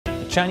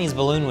Chinese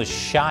balloon was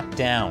shot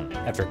down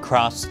after it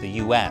crossed the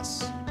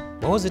U.S.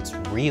 What was its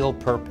real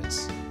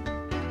purpose?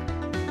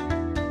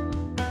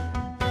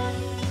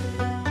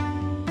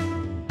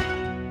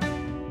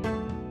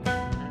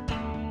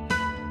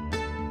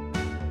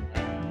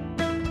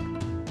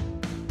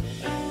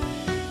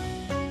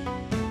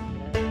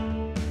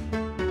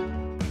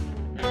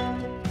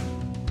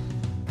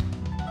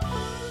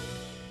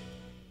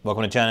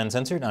 Welcome to China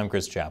Uncensored. I'm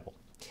Chris Chappell.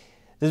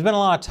 There's been a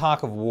lot of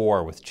talk of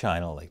war with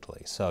China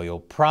lately, so you'll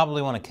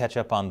probably want to catch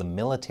up on the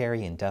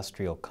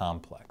military-industrial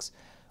complex,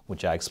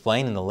 which I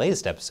explain in the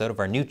latest episode of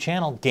our new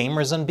channel,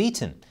 Gamers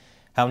Unbeaten,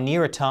 how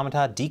Nier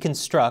Automata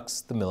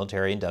deconstructs the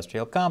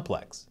military-industrial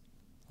complex.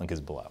 Link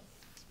is below.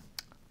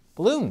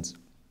 Balloons.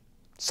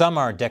 Some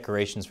are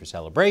decorations for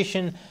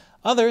celebration,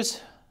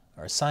 others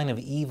are a sign of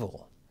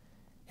evil.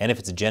 And if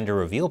it's a gender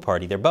reveal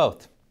party, they're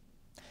both.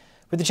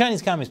 For the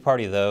Chinese Communist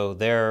Party, though,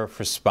 they're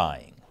for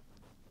spying,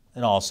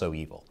 and also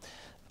evil.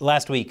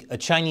 Last week, a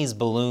Chinese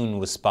balloon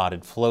was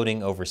spotted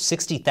floating over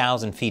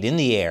 60,000 feet in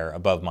the air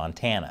above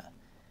Montana.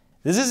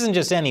 This isn't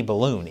just any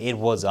balloon. It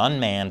was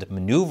unmanned,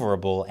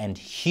 maneuverable, and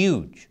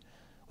huge,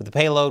 with a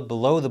payload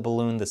below the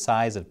balloon the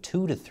size of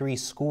 2 to 3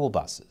 school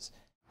buses.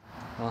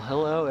 Well,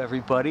 hello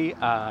everybody.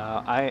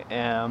 I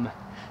am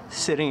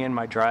sitting in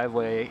my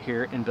driveway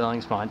here in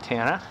Billings,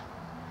 Montana,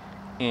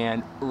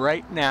 and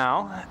right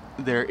now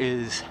there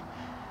is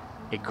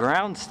a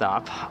ground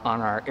stop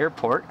on our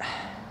airport,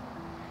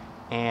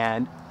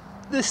 and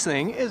this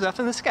thing is up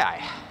in the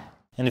sky.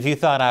 And if you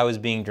thought I was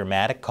being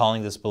dramatic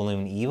calling this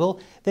balloon evil,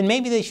 then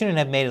maybe they shouldn't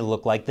have made it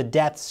look like the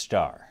Death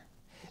Star.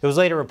 It was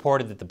later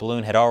reported that the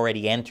balloon had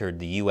already entered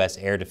the U.S.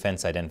 Air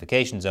Defense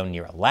Identification Zone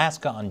near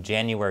Alaska on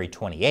January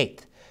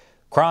 28th,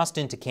 crossed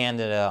into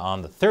Canada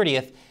on the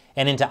 30th,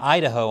 and into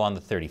Idaho on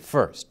the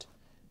 31st,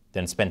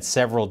 then spent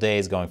several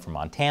days going from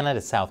Montana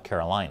to South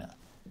Carolina.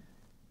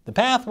 The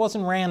path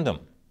wasn't random.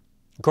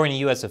 According to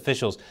U.S.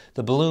 officials,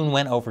 the balloon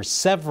went over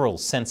several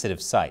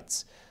sensitive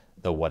sites,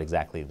 though what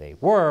exactly they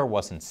were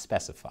wasn't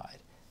specified.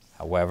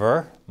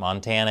 However,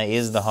 Montana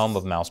is the home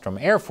of Malmstrom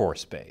Air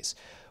Force Base,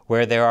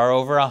 where there are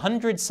over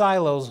 100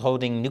 silos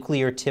holding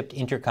nuclear-tipped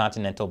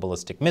intercontinental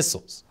ballistic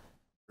missiles.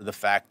 The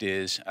fact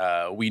is,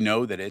 we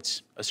know that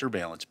it's a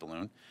surveillance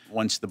balloon.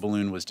 Once the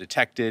balloon was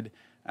detected,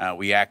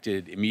 we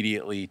acted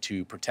immediately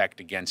to protect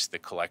against the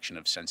collection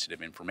of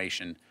sensitive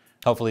information.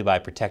 Hopefully by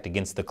protect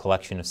against the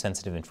collection of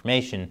sensitive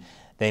information,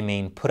 they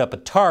mean put up a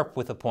tarp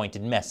with a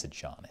pointed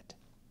message on it.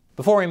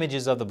 Before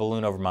images of the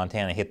balloon over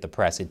Montana hit the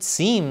press, it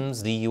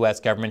seems the U.S.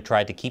 government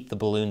tried to keep the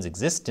balloon's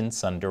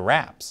existence under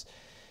wraps.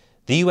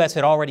 The U.S.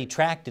 had already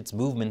tracked its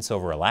movements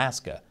over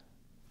Alaska,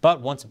 but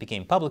once it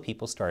became public,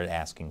 people started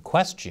asking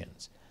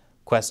questions.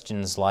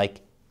 Questions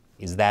like,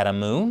 is that a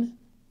moon?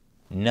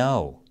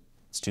 No,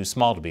 it's too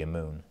small to be a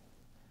moon.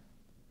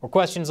 Or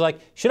questions like,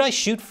 should I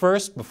shoot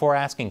first before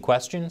asking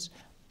questions?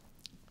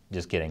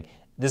 Just kidding.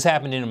 This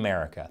happened in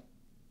America.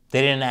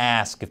 They didn't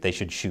ask if they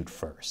should shoot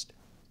first.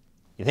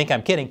 You think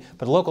I'm kidding,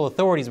 but local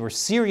authorities were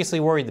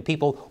seriously worried that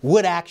people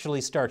would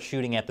actually start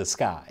shooting at the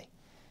sky.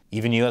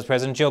 Even U.S.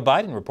 President Joe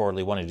Biden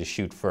reportedly wanted to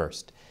shoot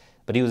first,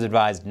 but he was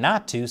advised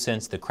not to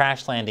since the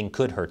crash landing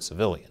could hurt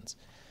civilians.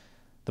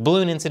 The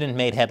balloon incident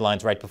made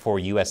headlines right before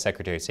U.S.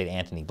 Secretary of State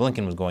Antony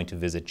Blinken was going to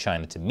visit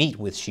China to meet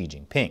with Xi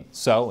Jinping.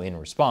 So, in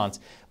response,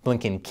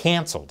 Blinken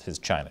canceled his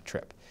China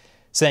trip,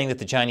 saying that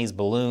the Chinese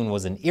balloon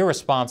was an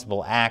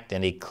irresponsible act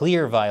and a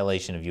clear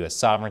violation of U.S.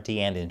 sovereignty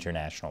and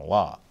international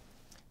law.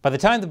 By the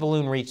time the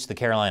balloon reached the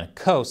Carolina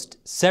coast,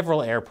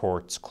 several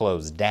airports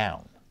closed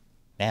down.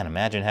 Man,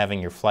 imagine having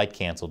your flight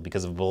canceled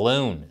because of a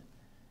balloon.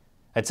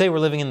 I'd say we're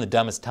living in the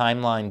dumbest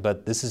timeline,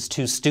 but this is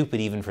too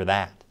stupid even for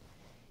that.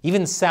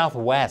 Even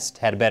Southwest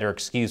had a better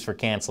excuse for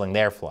canceling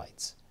their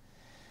flights.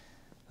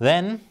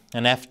 Then,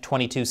 an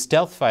F-22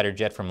 stealth fighter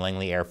jet from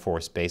Langley Air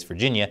Force Base,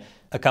 Virginia,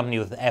 accompanied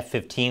with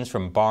F-15s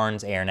from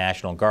Barnes Air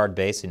National Guard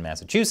Base in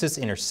Massachusetts,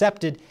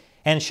 intercepted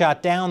and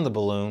shot down the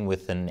balloon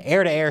with an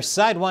air-to-air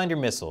Sidewinder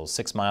missile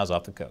 6 miles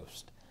off the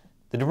coast.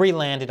 The debris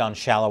landed on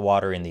shallow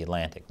water in the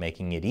Atlantic,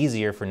 making it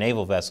easier for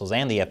naval vessels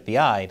and the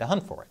FBI to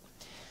hunt for it.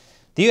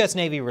 The U.S.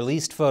 Navy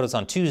released photos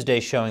on Tuesday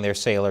showing their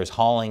sailors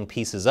hauling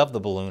pieces of the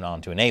balloon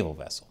onto a naval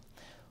vessel.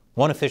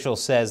 One official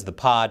says the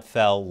pod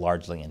fell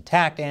largely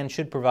intact and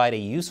should provide a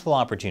useful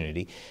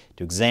opportunity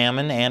to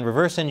examine and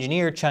reverse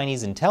engineer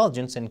Chinese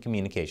intelligence and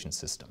communication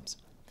systems.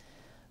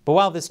 But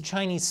while this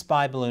Chinese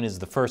spy balloon is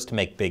the first to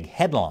make big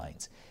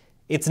headlines,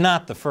 it's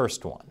not the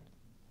first one.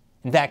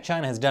 In fact,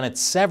 China has done it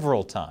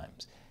several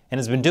times and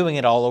has been doing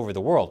it all over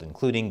the world,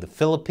 including the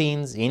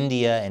Philippines,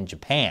 India, and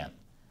Japan.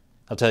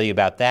 I'll tell you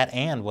about that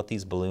and what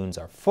these balloons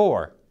are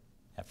for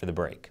after the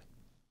break.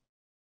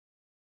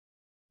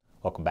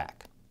 Welcome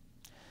back.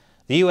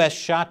 The U.S.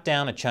 shot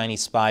down a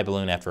Chinese spy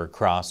balloon after it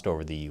crossed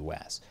over the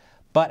U.S.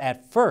 But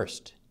at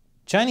first,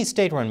 Chinese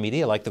state-run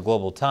media, like the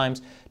Global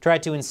Times,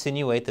 tried to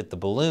insinuate that the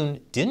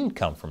balloon didn't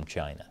come from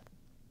China.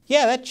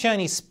 Yeah, that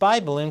Chinese spy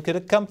balloon could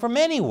have come from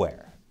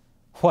anywhere.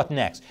 What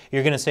next?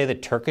 You're going to say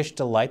that Turkish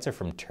delights are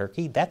from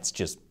Turkey? That's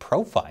just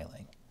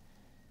profiling.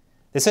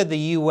 They said the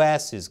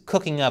U.S. is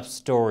cooking up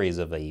stories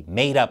of a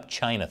made-up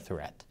China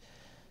threat.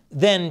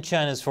 Then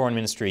China's foreign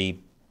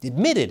ministry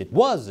admitted it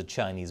was a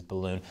Chinese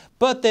balloon,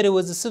 but that it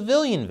was a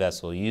civilian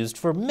vessel used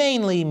for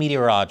mainly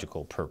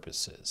meteorological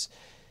purposes.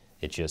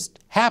 It just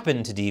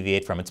happened to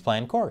deviate from its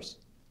planned course.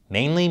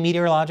 Mainly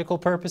meteorological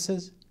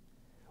purposes?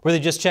 Were they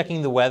just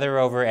checking the weather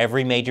over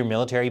every major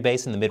military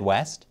base in the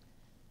Midwest?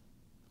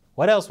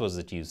 What else was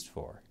it used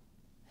for?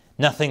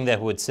 Nothing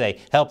that would, say,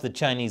 help the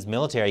Chinese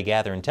military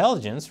gather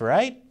intelligence,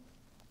 right?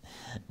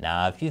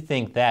 Nah, if you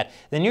think that,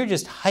 then you're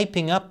just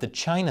hyping up the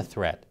China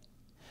threat.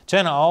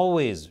 China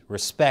always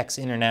respects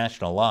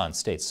international law and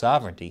state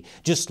sovereignty.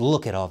 Just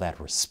look at all that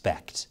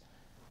respect.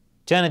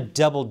 China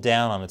doubled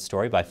down on its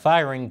story by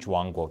firing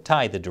Zhuang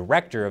Guotai, the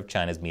director of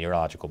China's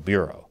Meteorological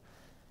Bureau.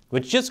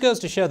 Which just goes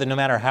to show that no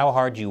matter how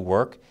hard you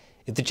work,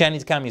 if the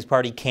Chinese Communist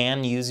Party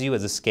can use you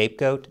as a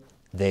scapegoat,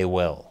 they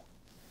will.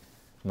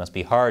 It must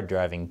be hard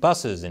driving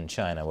buses in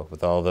China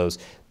with all those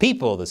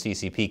people the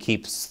CCP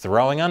keeps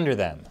throwing under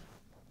them.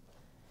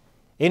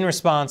 In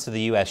response to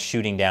the U.S.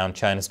 shooting down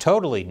China's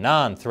totally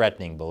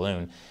non-threatening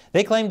balloon,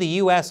 they claimed the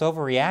U.S.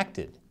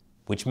 overreacted,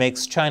 which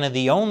makes China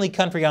the only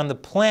country on the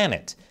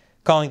planet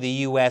calling the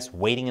U.S.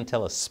 waiting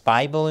until a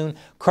spy balloon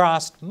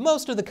crossed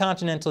most of the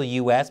continental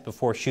U.S.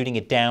 before shooting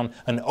it down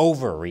an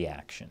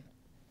overreaction.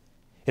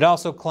 It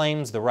also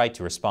claims the right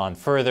to respond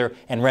further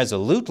and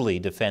resolutely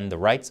defend the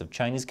rights of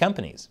Chinese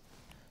companies.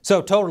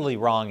 So totally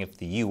wrong if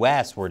the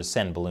U.S. were to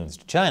send balloons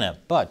to China,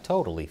 but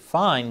totally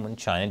fine when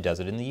China does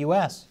it in the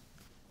U.S.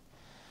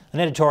 An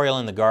editorial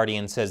in The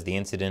Guardian says the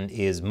incident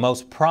is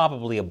most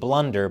probably a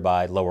blunder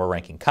by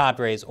lower-ranking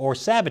cadres or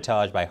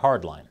sabotage by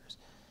hardliners,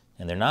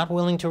 and they're not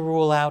willing to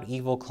rule out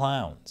evil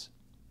clowns.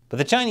 But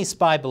the Chinese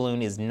spy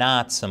balloon is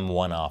not some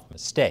one-off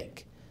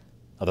mistake,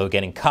 although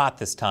getting caught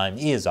this time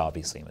is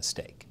obviously a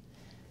mistake.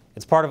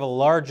 It's part of a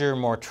larger,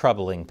 more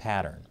troubling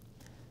pattern.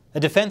 A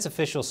defense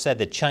official said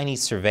that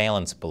Chinese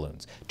surveillance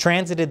balloons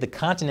transited the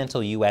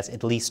continental U.S.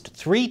 at least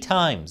 3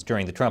 times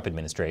during the Trump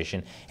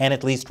administration and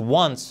at least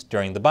once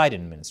during the Biden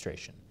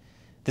administration.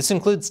 This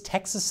includes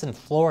Texas and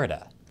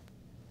Florida.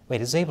 Wait,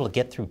 it was able to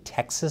get through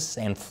Texas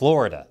and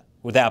Florida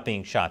without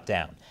being shot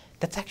down.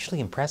 That's actually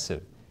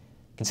impressive,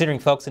 considering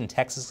folks in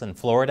Texas and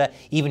Florida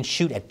even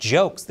shoot at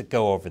jokes that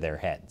go over their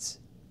heads.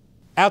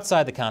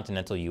 Outside the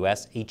continental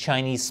U.S., a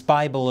Chinese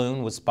spy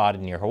balloon was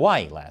spotted near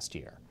Hawaii last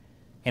year.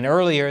 And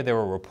earlier, there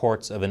were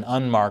reports of an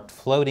unmarked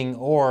floating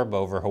orb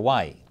over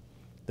Hawaii,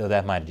 though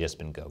that might have just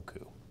been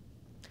Goku.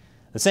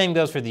 The same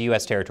goes for the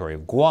U.S. territory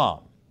of Guam,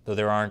 though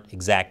there aren't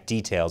exact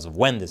details of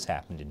when this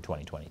happened in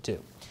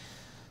 2022.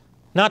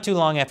 Not too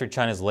long after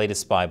China's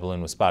latest spy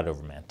balloon was spotted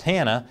over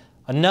Montana,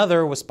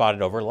 another was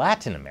spotted over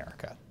Latin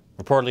America,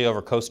 reportedly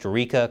over Costa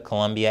Rica,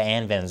 Colombia,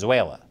 and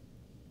Venezuela.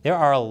 There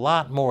are a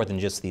lot more than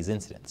just these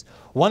incidents.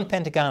 One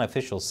Pentagon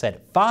official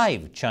said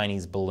 5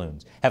 Chinese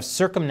balloons have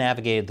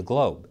circumnavigated the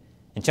globe,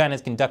 and China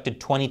has conducted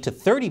 20 to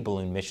 30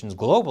 balloon missions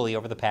globally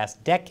over the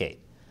past decade.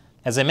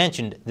 As I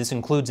mentioned, this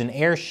includes an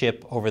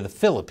airship over the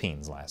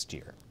Philippines last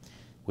year,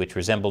 which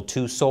resembled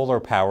 2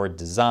 solar-powered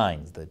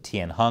designs, the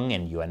Tianheng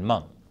and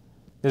Yuanmeng.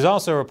 There's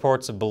also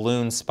reports of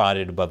balloons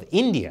spotted above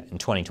India in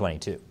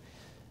 2022,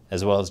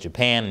 as well as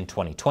Japan in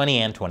 2020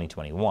 and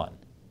 2021.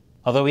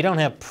 Although we don't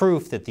have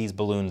proof that these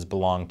balloons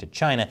belong to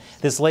China,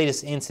 this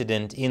latest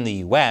incident in the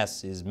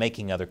U.S. is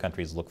making other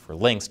countries look for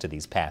links to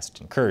these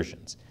past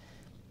incursions.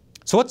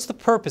 So what's the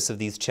purpose of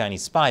these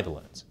Chinese spy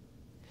balloons?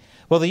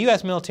 Well, the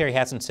U.S. military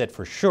hasn't said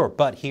for sure,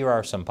 but here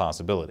are some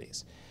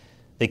possibilities.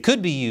 They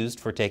could be used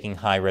for taking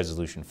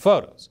high-resolution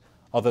photos,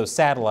 although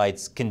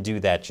satellites can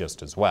do that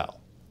just as well.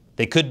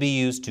 They could be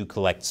used to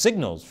collect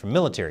signals from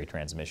military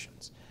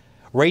transmissions.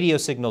 Radio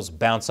signals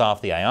bounce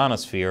off the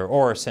ionosphere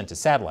or are sent to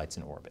satellites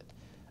in orbit.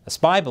 A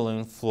spy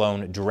balloon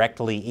flown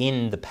directly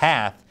in the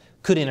path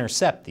could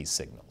intercept these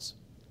signals.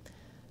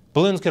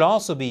 Balloons could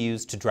also be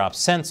used to drop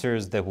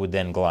sensors that would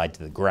then glide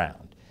to the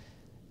ground.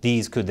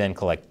 These could then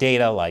collect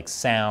data like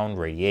sound,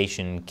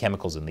 radiation,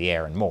 chemicals in the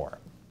air, and more.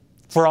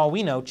 For all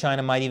we know,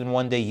 China might even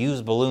one day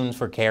use balloons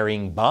for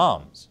carrying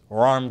bombs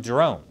or armed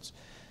drones,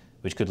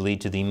 which could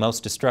lead to the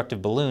most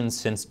destructive balloons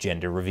since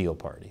gender reveal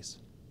parties.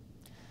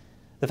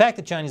 The fact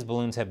that Chinese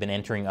balloons have been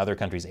entering other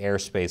countries'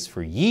 airspace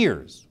for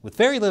years with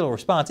very little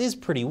response is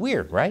pretty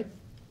weird, right?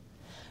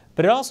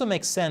 But it also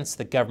makes sense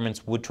that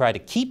governments would try to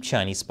keep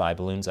Chinese spy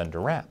balloons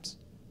under wraps.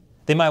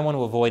 They might want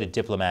to avoid a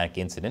diplomatic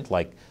incident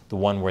like the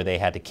one where they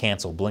had to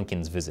cancel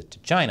Blinken's visit to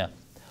China,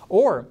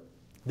 or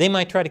they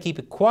might try to keep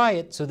it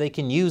quiet so they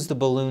can use the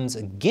balloons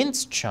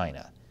against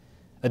China.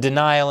 A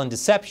denial and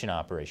deception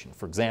operation,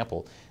 for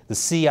example. The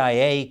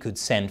CIA could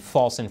send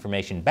false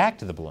information back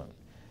to the balloon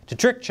to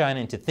trick China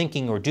into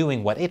thinking or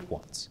doing what it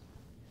wants.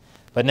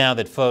 But now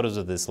that photos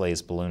of this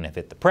latest balloon have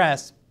hit the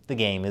press, the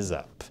game is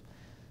up.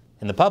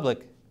 And the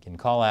public can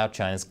call out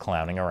China's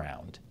clowning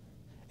around.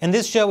 And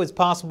this show is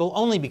possible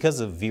only because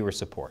of viewer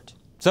support.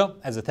 So,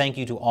 as a thank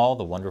you to all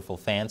the wonderful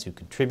fans who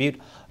contribute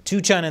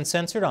to China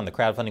Uncensored on the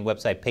crowdfunding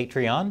website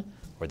Patreon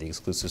or the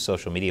exclusive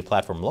social media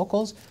platform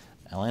Locals,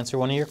 I'll answer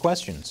one of your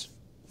questions.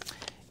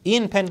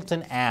 Ian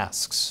Pendleton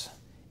asks,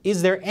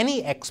 Is there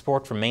any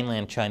export from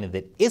mainland China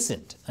that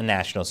isn't a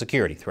national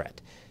security threat?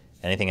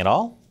 Anything at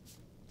all?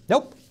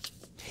 Nope.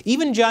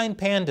 Even giant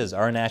pandas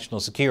are a national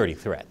security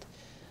threat,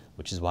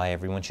 which is why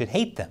everyone should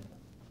hate them,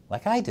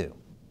 like I do.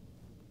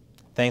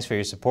 Thanks for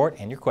your support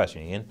and your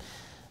question, Ian.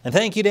 And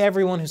thank you to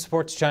everyone who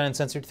supports China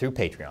Uncensored through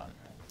Patreon.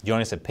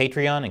 Join us at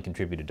Patreon and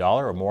contribute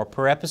 $1 or more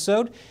per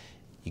episode.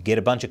 You get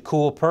a bunch of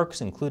cool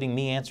perks, including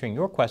me answering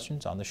your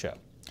questions on the show.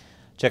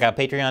 Check out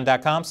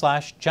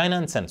patreon.com/China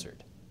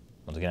Uncensored.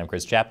 Once again, I'm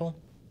Chris Chappell.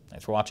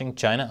 Thanks for watching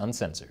China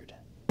Uncensored.